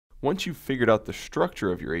Once you've figured out the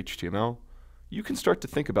structure of your HTML, you can start to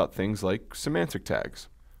think about things like semantic tags,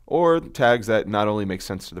 or tags that not only make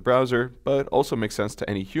sense to the browser, but also make sense to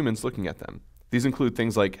any humans looking at them. These include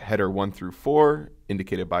things like header 1 through 4,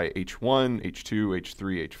 indicated by H1, H2,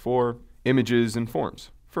 H3, H4, images, and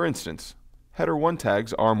forms. For instance, header 1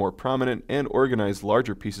 tags are more prominent and organize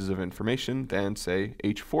larger pieces of information than, say,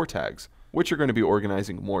 H4 tags, which are going to be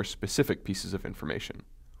organizing more specific pieces of information.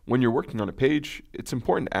 When you're working on a page, it's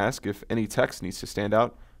important to ask if any text needs to stand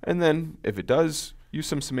out, and then, if it does, use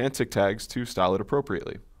some semantic tags to style it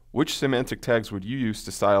appropriately. Which semantic tags would you use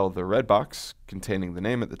to style the red box containing the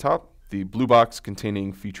name at the top, the blue box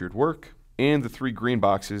containing featured work, and the 3 green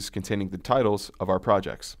boxes containing the titles of our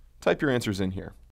projects? Type your answers in here.